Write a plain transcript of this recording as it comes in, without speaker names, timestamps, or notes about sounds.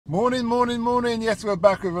Morning, morning, morning. Yes, we're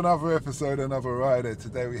back with another episode, another rider.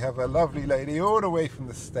 Today we have a lovely lady all the way from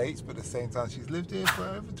the States, but at the same time she's lived here for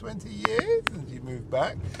over 20 years and she moved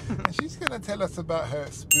back. And she's going to tell us about her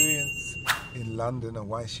experience in London and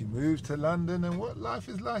why she moved to London and what life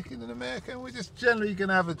is like in America. And we're just generally going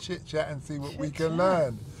to have a chit chat and see what we can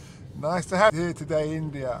learn. Nice to have you here today,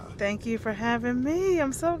 India. Thank you for having me.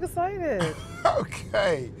 I'm so excited.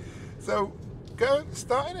 Okay, so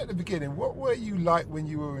starting at the beginning, what were you like when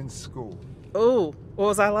you were in school? Oh, what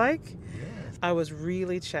was I like? Yes. I was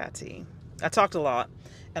really chatty. I talked a lot,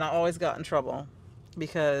 and I always got in trouble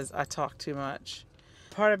because I talked too much.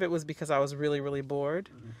 Part of it was because I was really, really bored.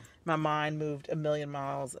 My mind moved a million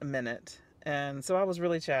miles a minute, and so I was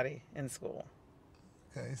really chatty in school.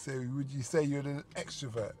 Okay, so would you say you're an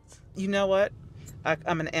extrovert? You know what?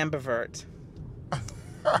 I'm an ambivert.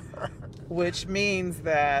 Which means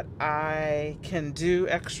that I can do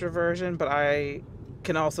extroversion, but I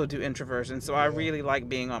can also do introversion. So I really like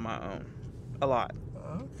being on my own a lot.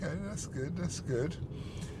 Okay, that's good. That's good.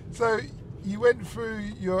 So you went through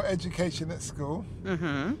your education at school,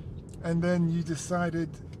 and then you decided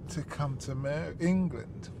to come to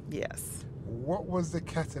England. Yes. What was the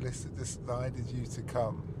catalyst that decided you to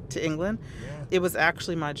come? To England? Yeah. It was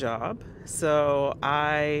actually my job. So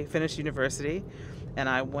I finished university and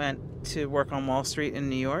I went to work on Wall Street in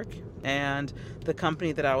New York, and the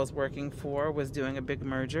company that I was working for was doing a big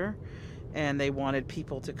merger, and they wanted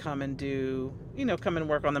people to come and come and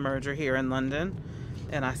work on the merger here in London,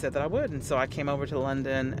 and I said that I would, and so I came over to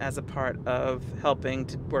London as a part of helping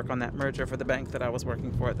to work on that merger for the bank that I was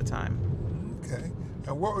working for at the time. Okay,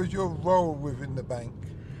 and what was your role within the bank?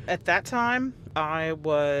 At that time, I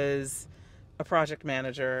was a project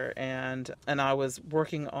manager, and I was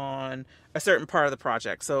working on a certain part of the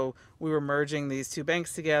project. So we were merging these two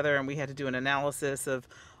banks together, and we had to do an analysis of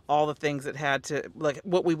all the things that had to, like,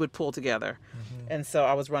 what we would pull together. And so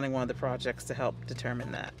I was running one of the projects to help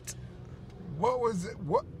determine that.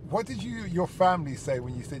 What did your family say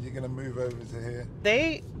when you said you're going to move over to here?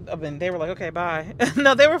 They were like, okay, bye.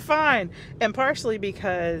 No, they were fine. And partially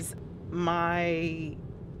because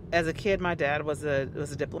as a kid, my dad was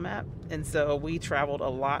a diplomat, and so we traveled a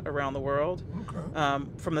lot around the world. Okay.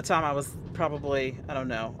 From the time I was probably,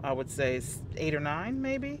 I would say 8 or 9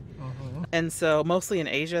 maybe. And so mostly in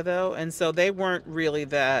Asia though, and so they weren't really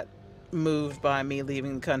that moved by me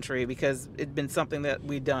leaving the country because it'd been something that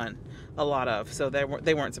we'd done a lot of, so they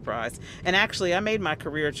weren't surprised. And actually, I made my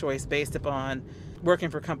career choice based upon working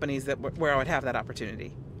for companies where I would have that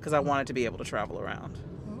opportunity because I wanted to be able to travel around.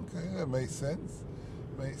 Okay, that makes sense.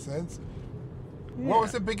 Makes sense. Yeah. What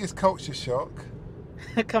was the biggest culture shock?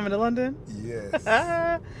 Coming to London? Yes.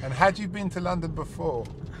 And had you been to London before?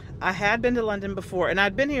 I had been to London before, and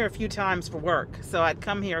I'd been here a few times for work, so I'd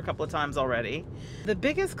come here a couple of times already. The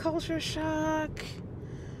biggest culture shock,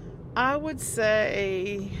 I would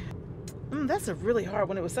say, that's a really hard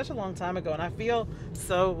one. It was such a long time ago, and I feel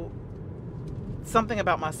something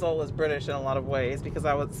about my soul is British in a lot of ways because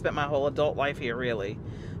I spent my whole adult life here, really.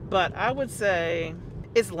 But I would say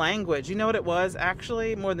it's language. You know what it was,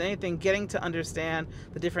 actually, more than anything, getting to understand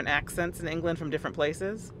the different accents in England from different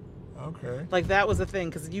places. Okay. Like, that was the thing,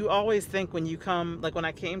 because you always think when you come, like when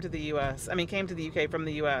I came to the UK from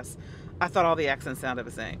the US, I thought all the accents sounded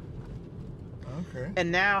the same. Okay.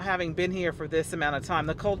 And now, having been here for this amount of time,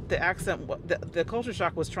 the culture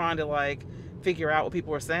shock was trying to, like, figure out what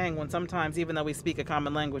people were saying when sometimes, even though we speak a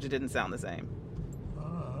common language, it didn't sound the same.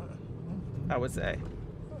 I would say.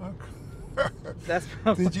 Okay. That's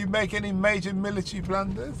probably... Did you make any major military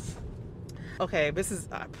blunders? Okay,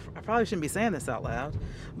 I probably shouldn't be saying this out loud,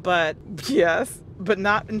 but yes, but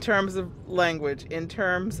not in terms of language, in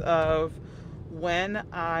terms of when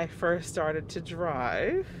I first started to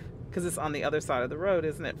drive, because it's on the other side of the road,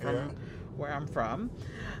 isn't it, from where I'm from.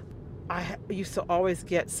 I used to always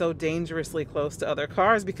get so dangerously close to other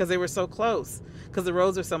cars because they were so close, because the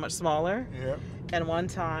roads are so much smaller. Yeah. And one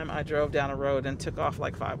time I drove down a road and took off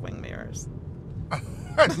like 5 wing mirrors.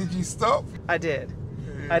 Did you stop? I did.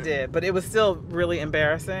 Yeah. I did, but it was still really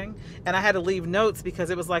embarrassing. And I had to leave notes because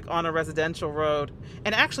it was like on a residential road.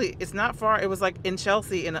 And actually, it's not far. It was like in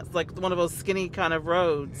Chelsea, and it's like one of those skinny kind of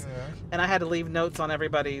roads. Yeah. And I had to leave notes on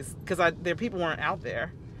everybody's, because people weren't out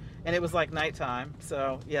there. And it was like nighttime.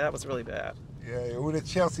 So, yeah, that was really bad. Yeah, all the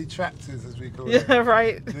Chelsea tractors, as we call them. Yeah,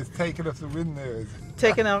 right. Just taking off the windows.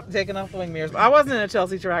 taking off the wing mirrors. I wasn't in a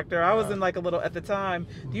Chelsea tractor. I was in like a little, at the time.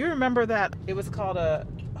 Do you remember that? It was called it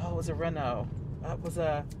was a Renault. It was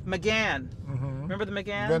a McGann. Remember the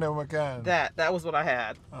McGann? Renault McGann. That was what I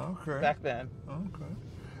had. Okay. Back then. Okay.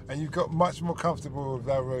 And you've got much more comfortable with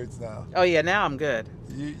our roads now. Oh yeah, now I'm good.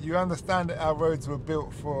 You understand that our roads were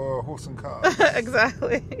built for horse and cart.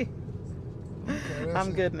 Exactly. Okay,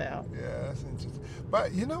 I'm good now. Yeah, that's interesting.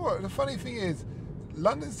 But you know what? The funny thing is,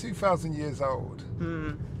 London's 2,000 years old.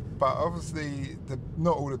 But obviously,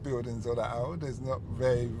 not all the buildings are that old. There's not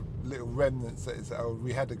very little remnants that is that old.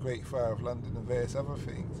 We had the Great Fire of London and various other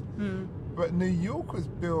things. But New York was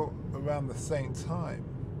built around the same time.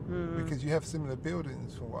 Because you have similar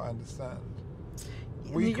buildings, from what I understand.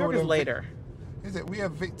 New York is later. Is it? We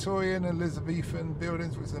have Victorian, Elizabethan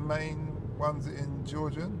buildings, which are the main ones in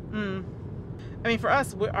Georgia. I mean, for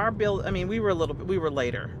us, we were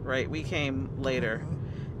later, right? We came later.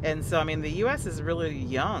 And so, I mean, the U.S. is really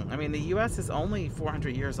young. I mean, the U.S. is only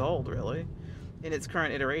 400 years old, really, in its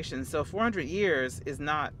current iteration. So 400 years is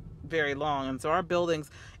not very long. And so our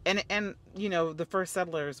buildings, and you know, the first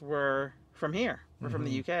settlers were from here. We're from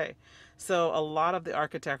the UK. So a lot of the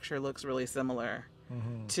architecture looks really similar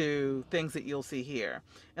to things that you'll see here.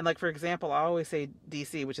 And like, for example, I always say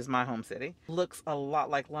DC, which is my home city, looks a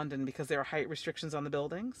lot like London because there are height restrictions on the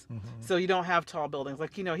buildings. So you don't have tall buildings.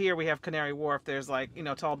 Like, you know, here we have Canary Wharf. There's like, you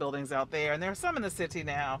know, tall buildings out there. And there are some in the city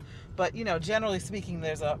now. But, you know, generally speaking,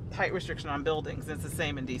 there's a height restriction on buildings. And it's the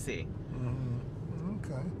same in DC.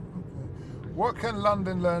 Okay. What can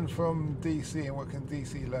London learn from DC and what can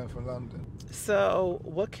DC learn from London? So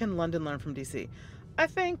what can London learn from DC? I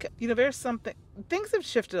think, you know, there's something, things have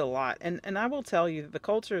shifted a lot. And I will tell you that the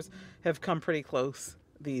cultures have come pretty close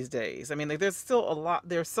these days. I mean, like, there's still a lot,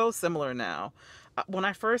 they're so similar now. When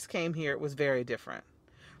I first came here, it was very different.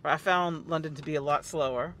 I found London to be a lot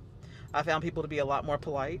slower. I found people to be a lot more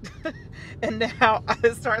polite. And now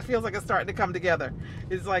it feels like it's starting to come together.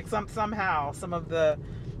 It's like somehow some of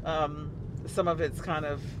it's kind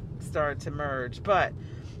of started to merge. But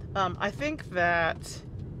I think that,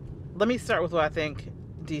 let me start with what I think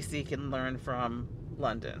DC can learn from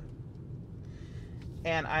London.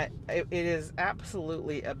 And it is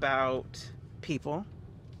absolutely about people.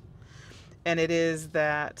 And it is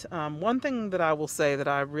that one thing that I will say that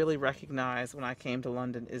I really recognized when I came to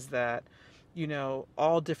London is that, you know,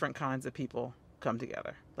 all different kinds of people come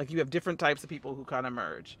together. Like, you have different types of people who kind of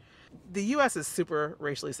merge. The U.S. is super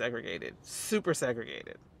racially segregated,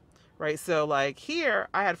 right? So like here,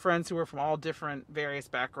 I had friends who were from all different various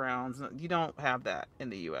backgrounds. You don't have that in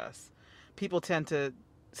the U.S. People tend to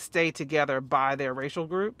stay together by their racial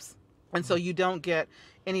groups. And so you don't get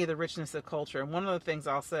any of the richness of culture. And one of the things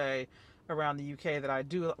I'll say around the UK that I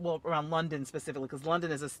do, well, around London specifically, because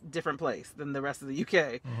London is a different place than the rest of the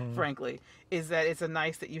UK, frankly, is that it's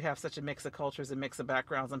nice that you have such a mix of cultures and mix of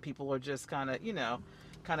backgrounds, and people are just kind of, you know,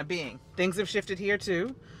 being. Things have shifted here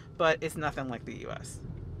too, but it's nothing like the US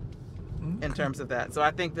in terms of that. So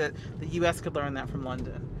I think that the US could learn that from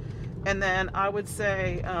London. And then I would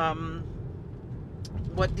say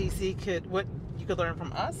what you could learn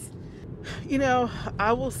from us. You know,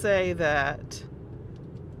 I will say that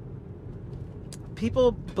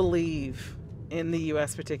people believe in the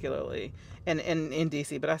U.S. particularly, and in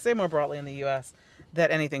D.C., but I say more broadly in the U.S.,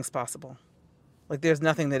 that anything's possible. Like, there's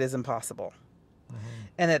nothing that is impossible.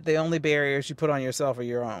 And that the only barriers you put on yourself are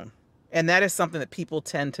your own. And that is something that people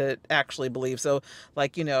tend to actually believe. So,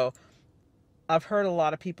 like, you know, I've heard a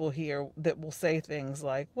lot of people here that will say things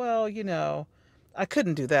like, well, you know, I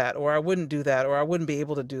couldn't do that, or I wouldn't do that, or I wouldn't be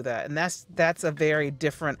able to do that. And that's a very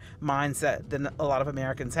different mindset than a lot of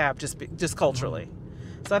Americans have, just culturally.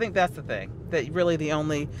 So I think that's the thing, that really the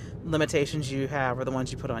only limitations you have are the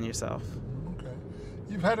ones you put on yourself. Okay.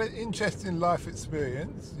 You've had an interesting life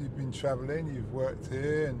experience. You've been traveling, you've worked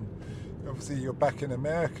here, and obviously you're back in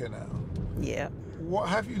America now. Yeah. What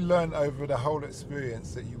have you learned over the whole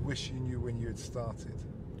experience that you wish you knew when you had started?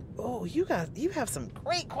 Oh, you have some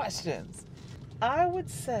great questions. I would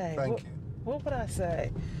say, what would I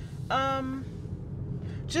say?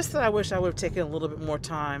 Just that I wish I would have taken a little bit more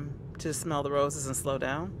time to smell the roses and slow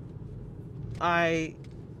down.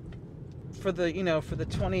 For the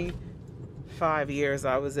 25 years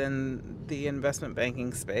I was in the investment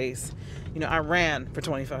banking space, you know, I ran for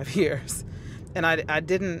 25 years. And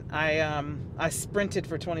I sprinted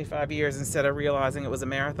for 25 years instead of realizing it was a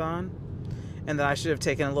marathon, and that I should have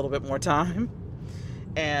taken a little bit more time.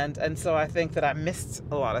 And so I think that I missed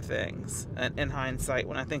a lot of things in hindsight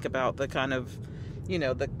when I think about the kind of, you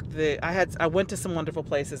know, I went to some wonderful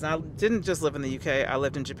places, and I didn't just live in the UK. I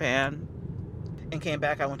lived in Japan and came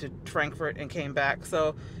back. I went to Frankfurt and came back.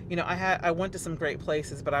 So, you know, I went to some great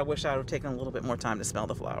places, but I wish I would have taken a little bit more time to smell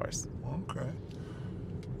the flowers. Okay.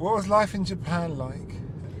 What was life in Japan like?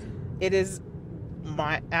 It is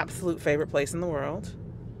my absolute favorite place in the world.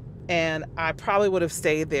 And I probably would have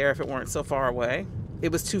stayed there if it weren't so far away.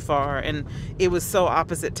 It was too far, and it was so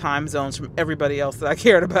opposite time zones from everybody else that I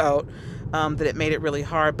cared about, that it made it really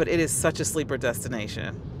hard. But it is such a sleeper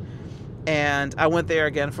destination. And I went there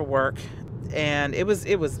again for work, and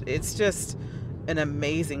it's just an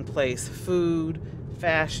amazing place. Food,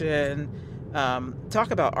 fashion,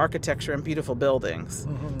 talk about architecture and beautiful buildings.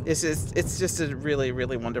 Mm-hmm. It's just a really,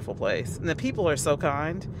 really wonderful place. And the people are so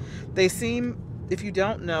kind. They seem, if you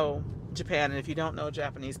don't know Japan and if you don't know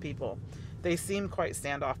Japanese people, they seem quite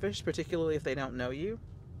standoffish, particularly if they don't know you.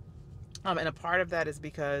 And a part of that is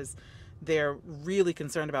because they're really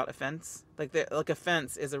concerned about offense. Like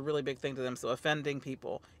offense is a really big thing to them. So offending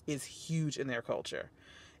people is huge in their culture.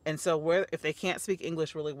 And so if they can't speak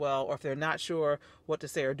English really well, or if they're not sure what to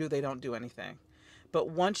say or do, they don't do anything. But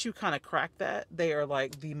once you kind of crack that, they are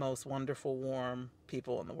like the most wonderful, warm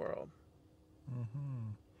people in the world.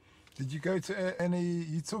 Mm-hmm. Did you go to any,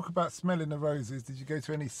 you talk about smelling the roses, did you go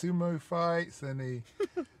to any sumo fights,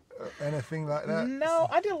 anything like that? No,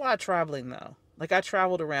 I did a lot of traveling though. Like I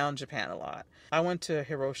traveled around Japan a lot. I went to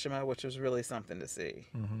Hiroshima, which was really something to see.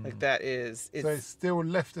 Mm-hmm. Like so it's still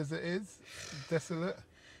left as it is, desolate?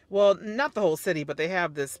 Well, not the whole city, but they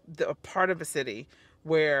have a part of a city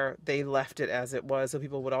where they left it as it was, so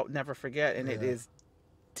people would never forget. And it is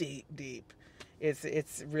deep, deep.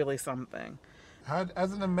 It's really something.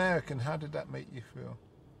 As an American, how did that make you feel?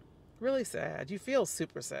 Really sad. You feel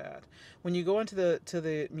super sad when you go into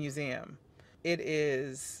the museum.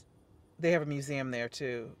 They have a museum there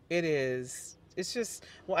too. It's just,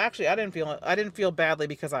 well, actually, I didn't feel badly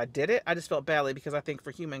because I did it. I just felt badly because I think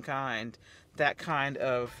for humankind, that kind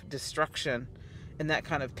of destruction and that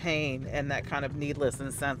kind of pain and that kind of needless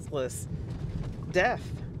and senseless death,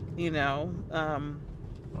 is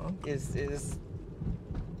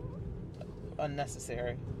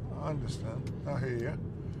unnecessary. I understand. I hear you.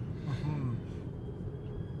 Mm-hmm.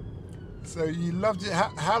 So you loved it.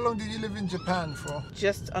 How long did you live in Japan for?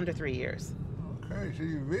 Just under 3 years. Okay, so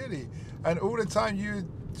you really, and all the time you were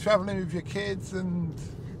traveling with your kids and...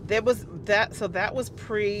 There was that, so that was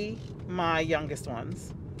pre my youngest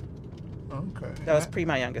ones. Okay. That was pre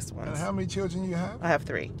my youngest ones. And how many children you have? I have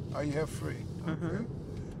 3. Oh, you have 3. Okay. Mm-hmm.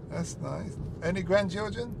 That's nice. Any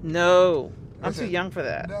grandchildren? No. I'm too young for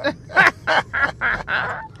that. No.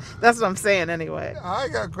 That's what I'm saying anyway. I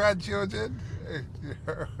got grandchildren.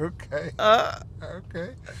 Okay.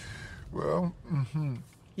 Okay. Well, mm-hmm.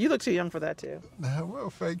 You look too young for that too. Well,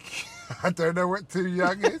 thank you. I don't know what too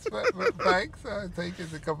young is, but thanks. I take it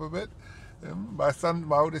as a compliment. My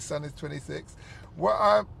oldest son is 26.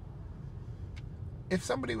 If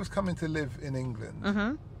somebody was coming to live in England,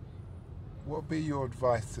 mm-hmm. what would be your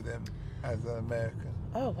advice to them as an American?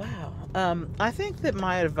 Oh, wow. I think that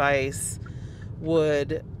my advice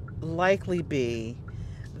would likely be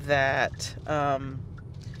that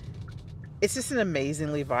it's just an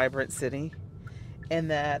amazingly vibrant city, and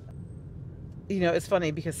that, it's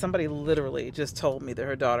funny because somebody literally just told me that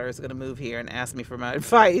her daughter is going to move here and asked me for my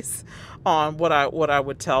advice on what I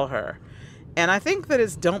would tell her. And I think that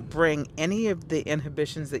it's don't bring any of the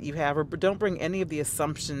inhibitions that you have, or don't bring any of the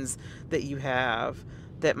assumptions that you have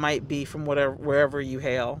that might be from wherever you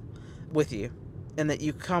hail with you, and that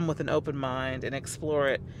you come with an open mind and explore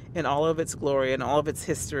it in all of its glory and all of its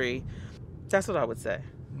history. That's what I would say.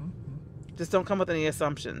 Mm-hmm. Just don't come with any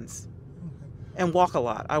assumptions. Okay. And walk a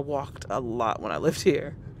lot. I walked a lot when I lived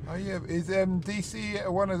here. Oh yeah, is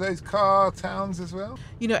DC one of those car towns as well?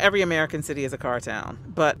 Every American city is a car town,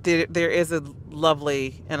 but there is a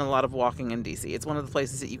lovely and a lot of walking in DC. It's one of the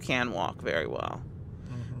places that you can walk very well,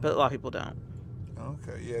 mm-hmm. but a lot of people don't.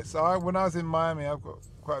 Okay, yeah. So when I was in Miami, I've got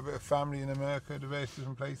quite a bit of family in America, the various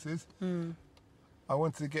different places. Mm. I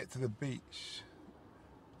wanted to get to the beach,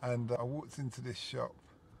 and I walked into this shop,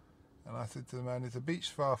 and I said to the man, "There's a beach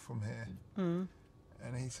far from here." Mm.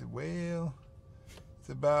 And he said, "Well, it's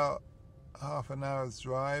about half an hour's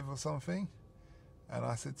drive or something." And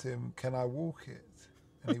I said to him, "Can I walk it?"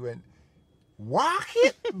 And he went, "Walk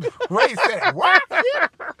it?" Wait, he said, "Walk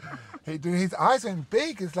it?" His eyes went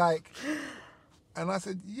big. It's like, and I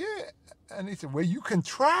said, "Yeah." And he said, "Well, you can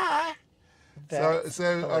try."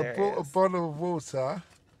 So I bought a bottle of water,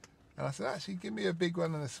 and I said, "Actually, give me a big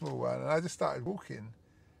one and a small one." And I just started walking.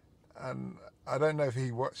 And I don't know if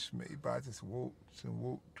he watched me, but I just walked and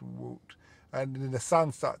walked and walked. And then the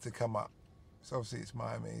sun started to come up. So obviously it's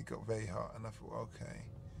Miami, it got very hot. And I thought, okay,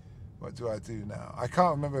 what do I do now? I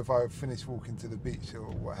can't remember if I finished walking to the beach or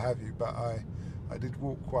what have you, but I did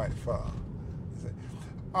walk quite far.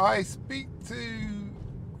 I speak to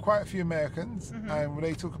quite a few Americans, mm-hmm. and when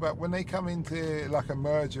they talk about, when they come into like a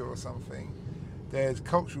merger or something, there's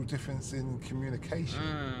cultural difference in communication.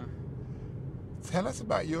 Mm. Tell us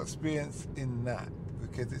about your experience in that,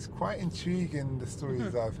 because it's quite intriguing, the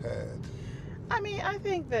stories I've heard. I mean, I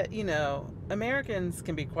think that, Americans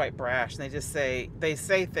can be quite brash, and they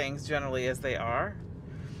say things generally as they are.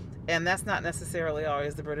 And that's not necessarily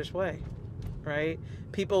always the British way, right?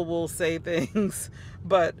 People will say things,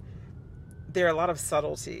 but there are a lot of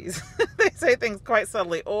subtleties. They say things quite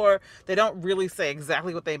subtly, or they don't really say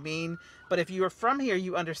exactly what they mean. But if you are from here,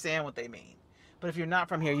 you understand what they mean. But if you're not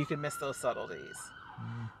from here, you can miss those subtleties.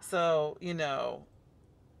 So,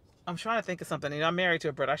 I'm trying to think of something. I'm married to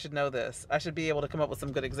a Brit. I should know this. I should be able to come up with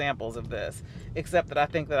some good examples of this, except that I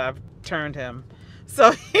think that I've turned him.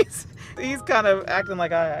 So he's kind of acting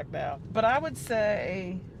like I act now. But I would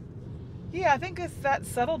say, I think it's that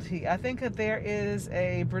subtlety. I think that there is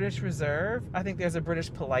a British reserve. I think there's a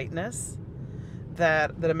British politeness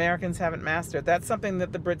that Americans haven't mastered. That's something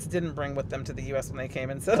that the Brits didn't bring with them to the U.S. when they came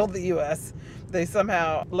and settled the U.S. They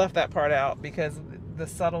somehow left that part out because the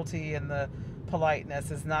subtlety and the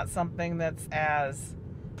politeness is not something that's as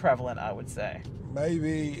prevalent, I would say.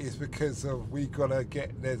 Maybe it's because of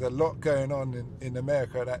there's a lot going on in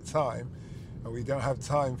America at that time, and we don't have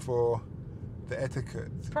time for the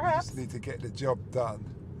etiquette. Perhaps. We just need to get the job done,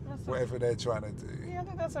 whatever they're trying to do. Yeah, I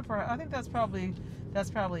think that's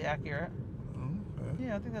probably accurate. Okay.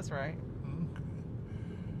 Yeah, I think that's right. Okay.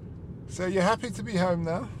 So you're happy to be home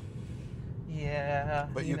now? Yeah.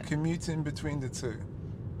 But you're commuting between the two.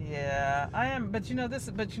 Yeah, I am. But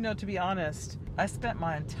to be honest, I spent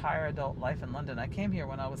my entire adult life in London. I came here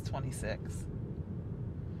when I was 26.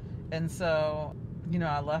 And so,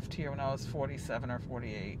 I left here when I was 47 or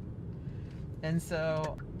 48. And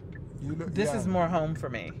so this is more home for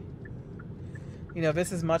me.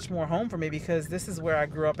 This is much more home for me because this is where I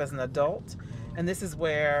grew up as an adult. And this is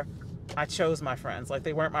where I chose my friends. Like,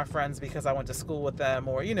 they weren't my friends because I went to school with them,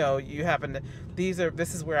 or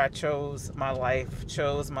this is where I chose my life,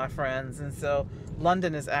 chose my friends. And so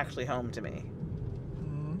London is actually home to me.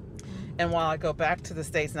 And while I go back to the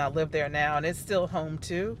States and I live there now, and it's still home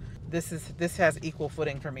too, this has equal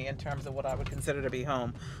footing for me in terms of what I would consider to be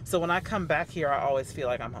home. So when I come back here, I always feel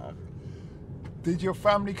like I'm home. Did your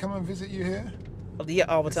family come and visit you here? Yeah,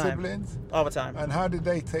 all the time. Siblings? All the time. And how did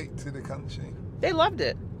they take to the country? They loved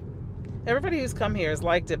it. Everybody who's come here has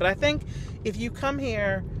liked it. But I think if you come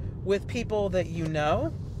here with people that you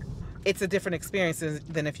know, it's a different experience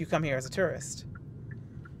than if you come here as a tourist.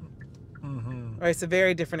 Right? It's a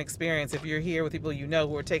very different experience if you're here with people you know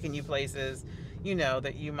who are taking you places,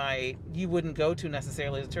 that you wouldn't go to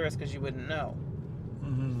necessarily as a tourist because you wouldn't know.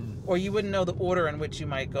 Or you wouldn't know the order in which you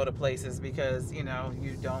might go to places because,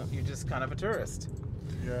 you're just kind of a tourist.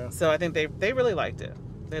 Yeah. So I think they really liked it.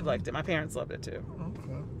 They liked it. My parents loved it too.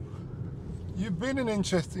 Okay. You've been an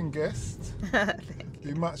interesting guest. Thank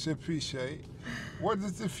you. We much appreciate. What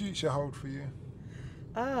does the future hold for you?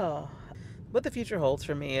 Oh, what the future holds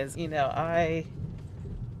for me is, I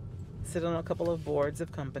sit on a couple of boards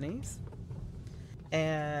of companies,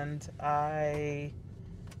 and I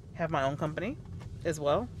have my own company as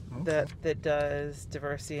well. Okay. that does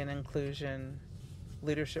diversity and inclusion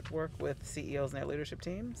leadership work with CEOs and their leadership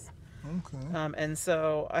teams. Okay. And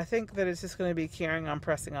so I think that it's just going to be carrying on,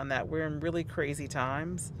 pressing on that. We're in really crazy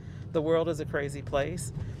times. The world is a crazy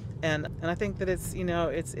place. And I think that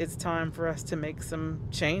it's time for us to make some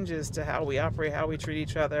changes to how we operate, how we treat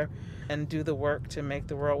each other, and do the work to make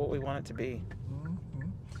the world what we want it to be.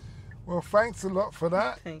 Well, thanks a lot for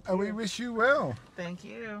that. Thank And you. we wish you well. Thank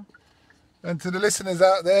you. And to the listeners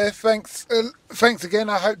out there, thanks again.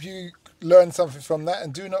 I hope you learned something from that.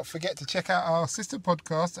 And do not forget to check out our sister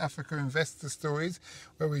podcast, Africa Investor Stories,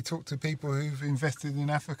 where we talk to people who've invested in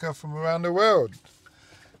Africa from around the world.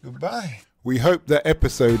 Goodbye. We hope that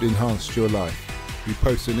episode enhanced your life. We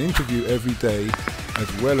post an interview every day,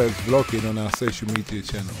 as well as vlogging on our social media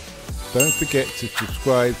channels. Don't forget to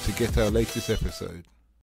subscribe to get our latest episode.